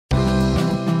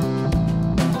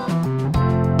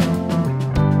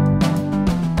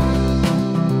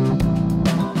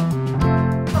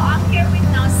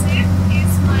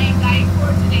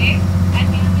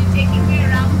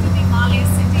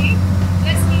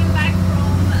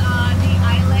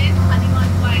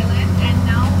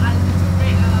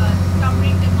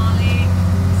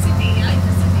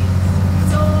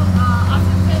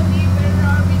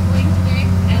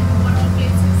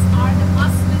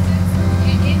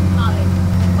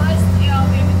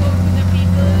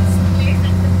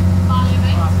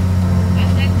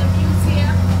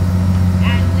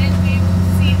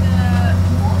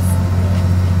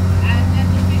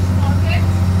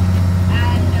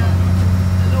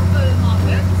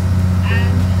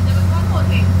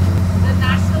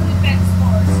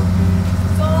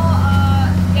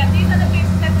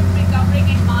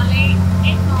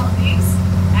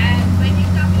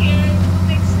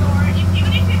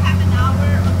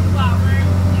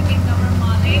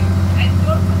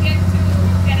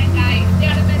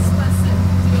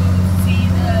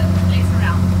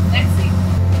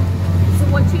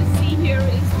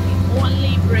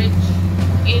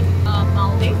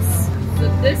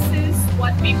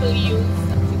what people use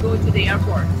to go to the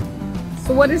airport.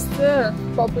 So what is the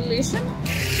population?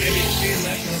 Maybe 3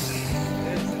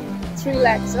 lakhs. 3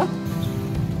 lakhs, huh?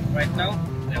 Right now,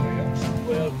 there we go.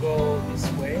 We'll go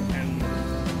this way and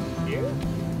here.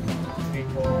 We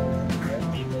go here,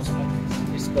 people's home.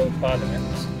 It's called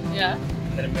Parliament. Yeah.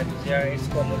 And then Malaysia is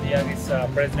called Mulia. It's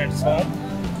President's home.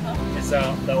 It's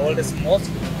the oldest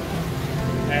mosque.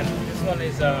 And this one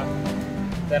is the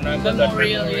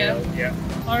Memorial, yeah.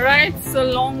 Alright, so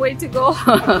long way to go.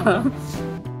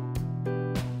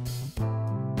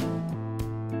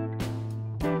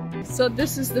 So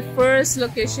this is the first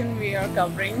location we are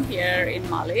covering here in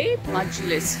Mali,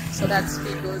 Majlis. So that's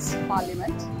people's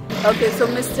parliament. Okay, so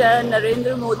Mr.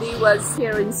 Narendra Modi was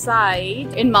here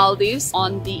inside in Maldives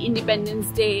on the Independence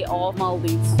Day of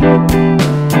Maldives.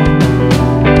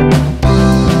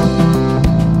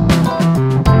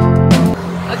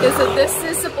 Okay, so this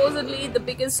is supposedly the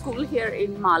biggest school here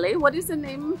in Mali. What is the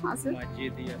name, Hasan?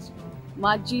 Majidia School.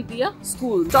 Majidia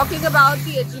School. Talking about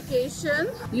the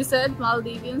education, you said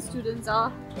Maldivian students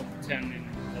are Top 10 in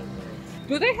the world.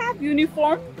 Do they have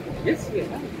uniform? Yes,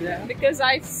 yeah. Because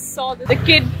I saw the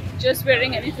kid just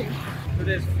wearing anything.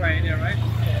 Today is Friday, right? So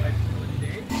like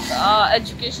holiday.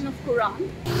 Education of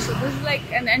Quran. So this is like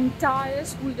an entire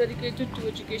school dedicated to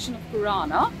education of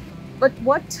Quran, huh? But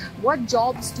what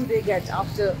jobs do they get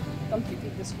after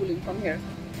completing the schooling from here?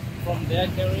 From their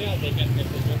career, they can get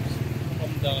the jobs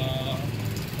from the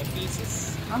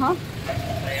offices. The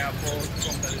airport,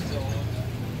 from the resort.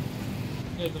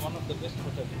 It's one of the best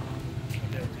hotels.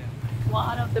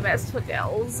 One of the best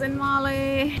hotels in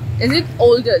Mali. Is it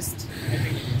oldest? I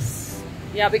think it is.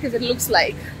 Yeah, because it looks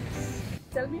like.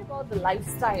 Tell me about the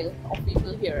lifestyle of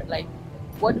people here. Like,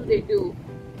 what do they do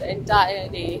the entire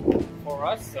day? For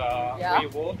us, we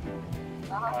work in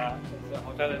the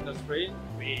hotel industry.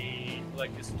 We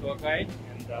like this tour guide,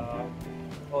 and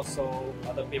also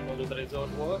other people do the resort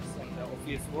works and the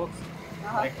office works,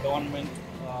 like government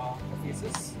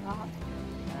offices.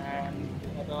 And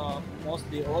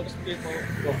mostly oldest people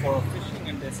go for fishing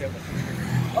and they sell the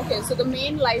fish. Okay, so the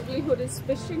main livelihood is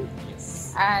fishing?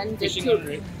 Yes. And fishing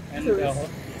and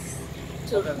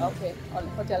okay, on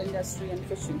hotel industry and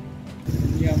fishing.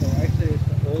 Yeah, on the right side is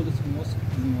the oldest mosque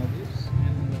in Maldives,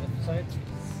 and on the left side is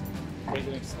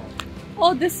President's home.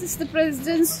 Oh, this is the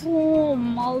president's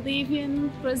home.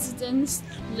 Maldivian president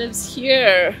lives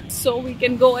here. So we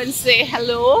can go and say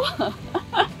hello.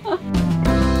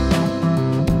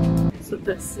 So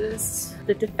this is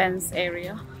the defense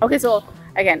area. Okay, so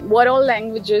again, what all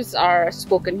languages are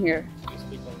spoken here? We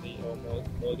speak only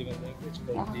Maldivian language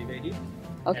called Divehi.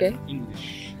 Okay. And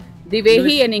English.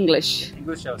 Divehi and English.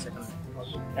 English our second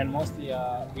language. And mostly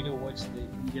we do watch the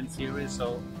Indian series,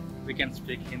 so we can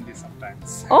speak Hindi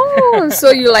sometimes. Oh,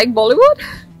 so you like Bollywood?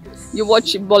 Yes. You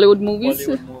watch Bollywood movies?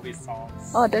 Bollywood movie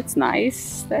songs. Oh, that's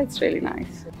nice. That's really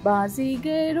nice.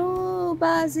 Bazigar,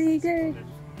 Bazigar.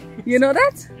 You know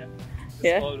that? Yeah.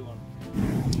 Yeah. This old one.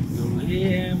 तू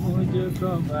ही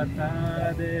मुझको बता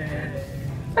दे,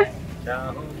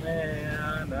 चाहूँ मैं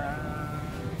आना,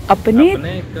 अपने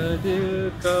दिल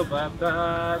को बता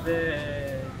दे,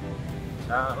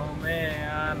 चाहूँ मैं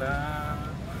आना.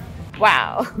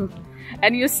 Wow.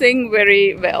 And you sing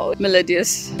very well,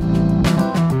 melodious.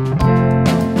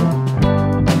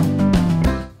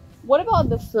 What about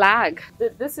the flag?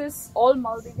 This is all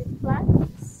Maldivian flag?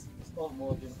 It's all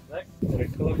Maldivian flag. The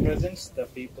red color represents the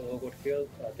people who got killed,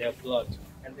 their blood.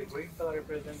 And the green color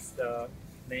represents the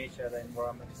nature, the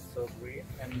environment is so green.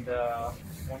 And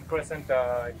one crescent,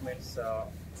 it means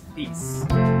peace.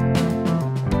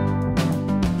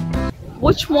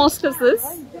 Which mosque is this?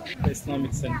 The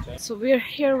Islamic center. So we're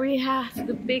here, we have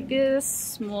the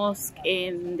biggest mosque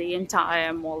in the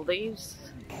entire Maldives.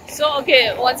 So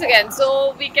okay, once again,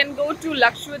 so we can go to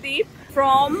Lakshadweep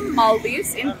from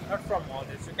Maldives. Not from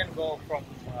Maldives, you can go from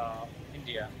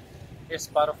India. It's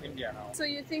part of India now. So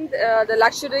you think the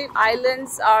Lakshadweep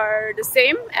Islands are the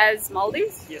same as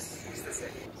Maldives? Yes, it's the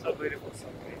same. So beautiful, so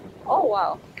great. Oh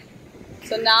wow.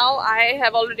 So now I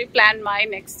have already planned my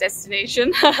next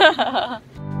destination.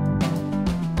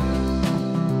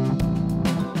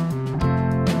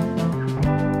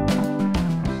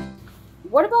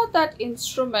 What about that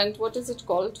instrument? What is it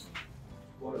called?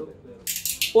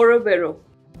 Borobero.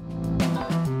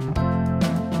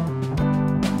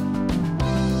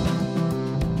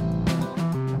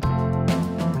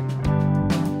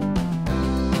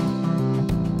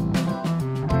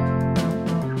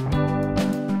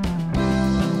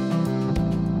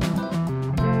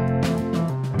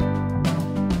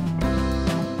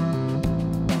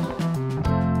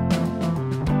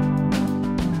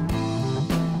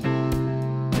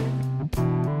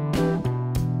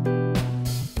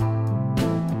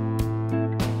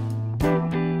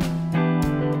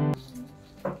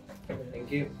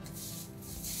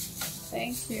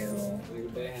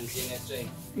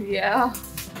 Yeah.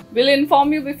 We'll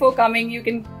inform you before coming. You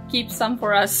can keep some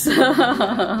for us.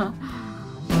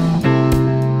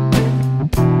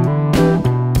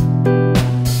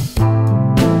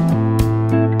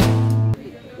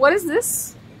 What is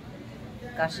this?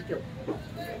 Kashikyo.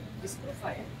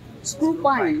 Screw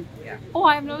pine. Yeah. Oh,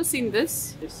 I've never seen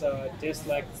this. This tastes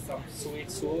like some sweet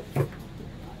soup.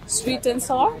 Sweet and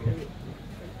sour.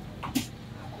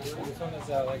 This one is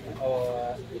like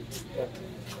our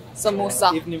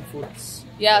Samosa. evening foods.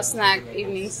 Yeah, snack,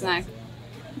 evening snack.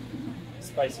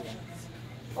 Spicy ones.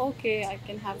 Okay, I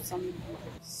can have some.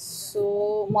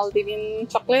 So, Maldivian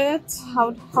chocolate,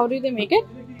 how do they make it?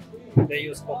 They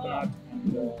use coconut,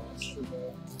 sugar.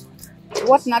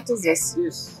 What nut is this?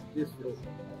 This fruit.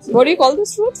 What do you call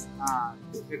this fruit?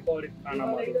 We call it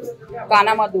anamadu.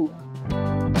 Kanamadu.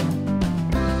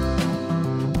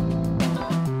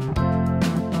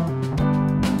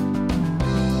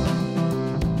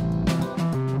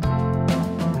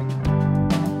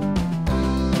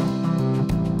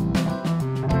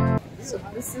 So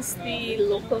this is the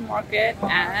local market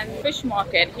and fish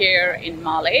market here in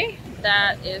Malé.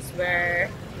 That is where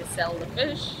they sell the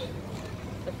fish,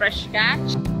 the fresh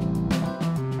catch.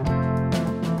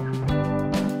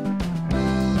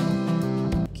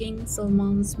 King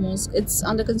Salman's Mosque. It's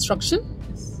under construction.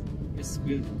 It's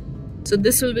built. So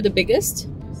this will be the biggest.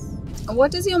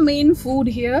 What is your main food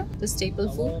here? The staple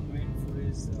Our food? main food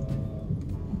is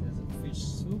there's a fish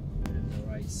soup and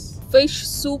rice. Fish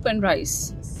soup and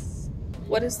rice.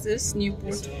 What is this?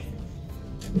 Newport.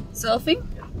 Surfing?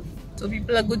 So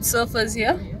people are good surfers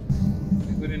here.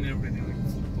 We're good in everything, like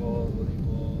football,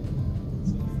 volleyball,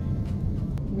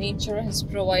 surfing. Nature has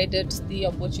provided the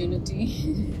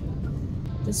opportunity.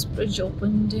 This bridge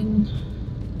opened in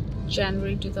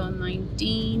January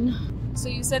 2019. So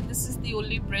you said this is the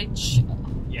only bridge?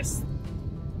 Yes.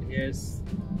 Yes,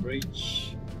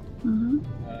 bridge.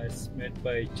 It's made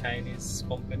by Chinese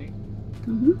company,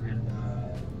 and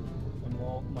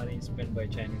more money is spent by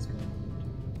Chinese government.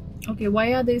 Okay,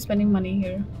 why are they spending money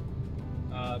here?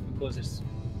 Because it's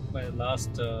by the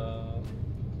last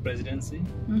presidency.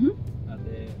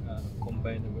 They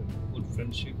combined with good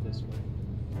friendship. That's why.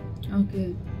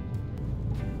 Okay.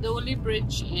 The only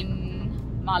bridge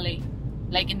in Malé,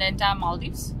 like in the entire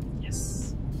Maldives?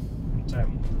 Yes. Entire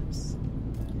Maldives.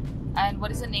 And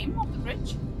what is the name of the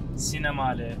bridge?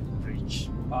 Sinamale Bridge.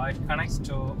 It connects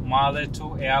to Malé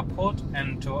to airport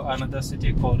and to another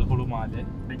city called Hukuru Miskiy,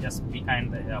 just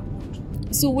behind the airport.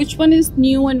 So which one is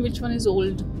new and which one is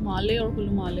old? Malé or Hukuru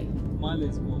Miskiy? Malé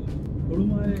is old. Hukuru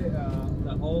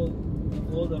Miskiy,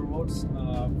 all the roads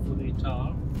are fully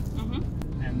tar,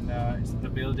 and the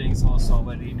buildings also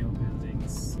very new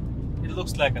buildings. It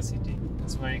looks like a city.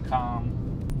 It's very calm.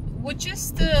 Which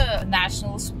is the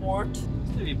national sport?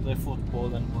 We play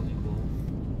football and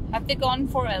volleyball. Have they gone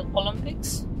for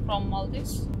Olympics from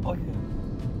Maldives? Oh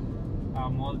yeah.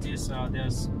 Maldives,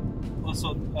 there's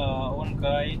also one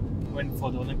guy went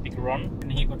for the Olympic run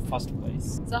and he got first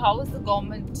place. So how is the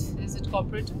government? Is it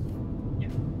cooperative? Yeah,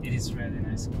 it is really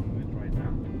nice government right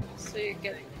now. So you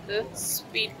get the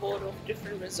speedboat of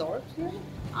different resorts here.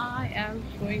 I am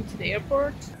going to the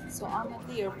airport. So I'm at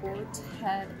the airport,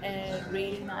 had a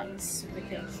really nice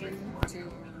vacation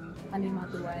to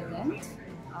Hanimatu Island.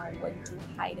 I went to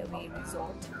Hideaway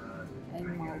Resort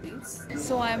in Maldives.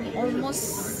 So I'm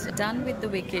almost done with the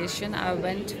vacation. I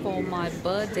went for my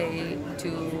birthday to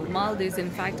Maldives. In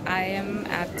fact, I am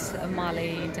at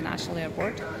Malé International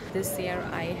Airport. This year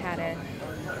I had a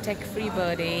tech-free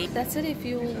birthday. That's it. If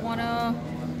you wanna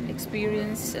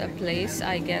experience a place,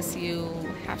 I guess you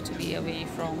have to be away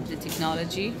from the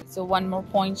technology. So one more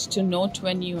point to note: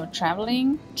 when you are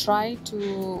traveling, try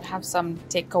to have some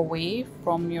takeaway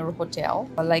from your hotel.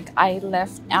 Like I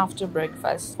left after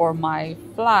breakfast for my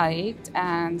flight,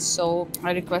 and so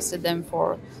I requested them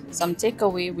for some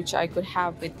takeaway which I could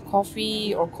have with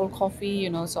coffee or cold coffee, you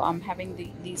know. So I'm having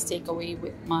these takeaway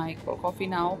with my cold coffee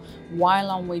now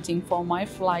while I'm waiting for my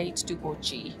flight to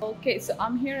Kochi. Okay, so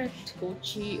I'm here at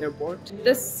Kochi airport.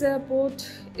 This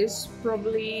airport is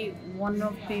probably one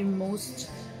of the most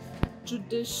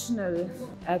traditional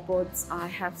airports I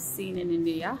have seen in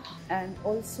India, and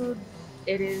also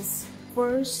it is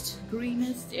first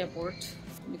greenest airport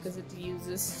because it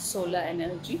uses solar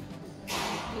energy.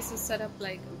 This is set up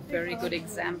like a very good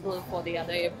example for the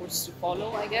other airports to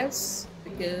follow, I guess,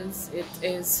 because it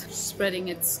is spreading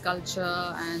its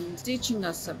culture and teaching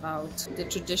us about the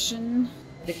tradition,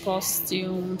 the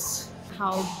costumes,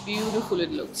 how beautiful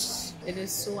it looks. It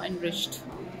is so enriched.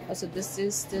 So this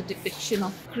is the depiction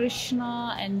of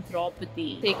Krishna and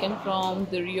Draupadi, taken from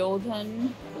the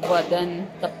Duryodhan Vadan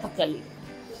Tapakali.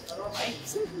 Right,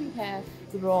 so we have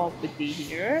property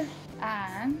here.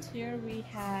 And here we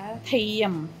have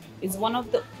Thayyam. It's one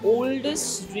of the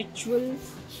oldest ritual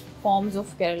forms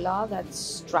of Kerala that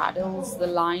straddles the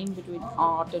line between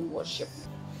art and worship.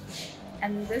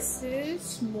 And this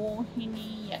is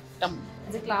Mohiniyattam.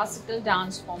 It's a classical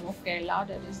dance form of Kerala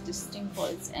that is distinct for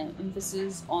its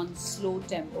emphasis on slow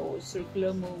tempo,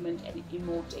 circular movement and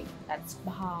emoting. That's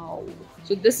Bhav.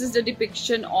 So this is the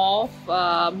depiction of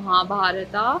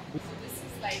Mahabharata. So this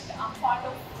is like a part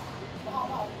of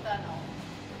Mahabharata now.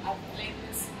 I've played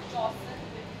this Chaucer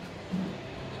with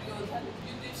Duryodhan,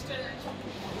 Yudhishthira and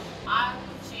Shakuni. I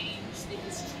will change the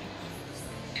history.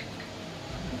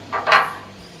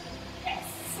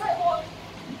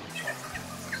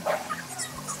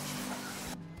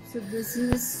 So this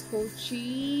is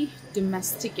Kochi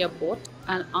domestic airport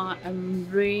and I am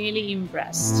really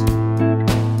impressed.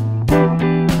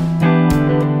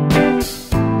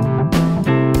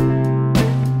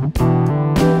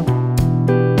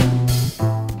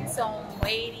 So I'm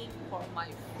waiting for my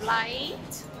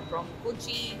flight from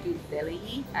Kochi to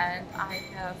Delhi and I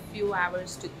have few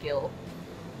hours to kill.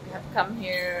 We have come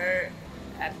here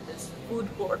at this food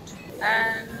court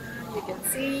and you can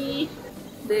see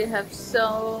they have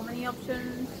so many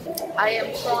options. I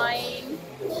am trying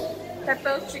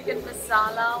pepper chicken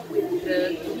masala with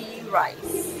the ghee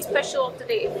rice. Special of the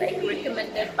day, like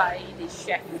recommended by the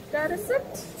chef. That is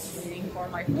it. Waiting for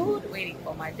my food, waiting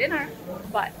for my dinner,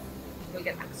 but we'll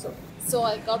get back soon. So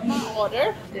I got my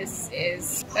order. This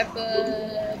is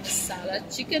pepper masala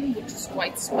chicken, which is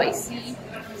quite spicy,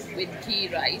 with ghee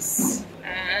rice.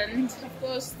 And of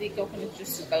course the coconut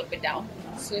juice to gulp it down.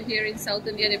 So here in South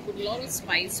India they put a lot of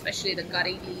spice, especially the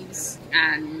curry leaves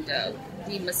and the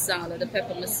masala, the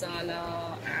pepper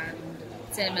masala and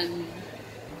cinnamon,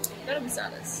 a lot of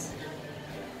masalas.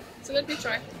 So let me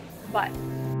try. Bye.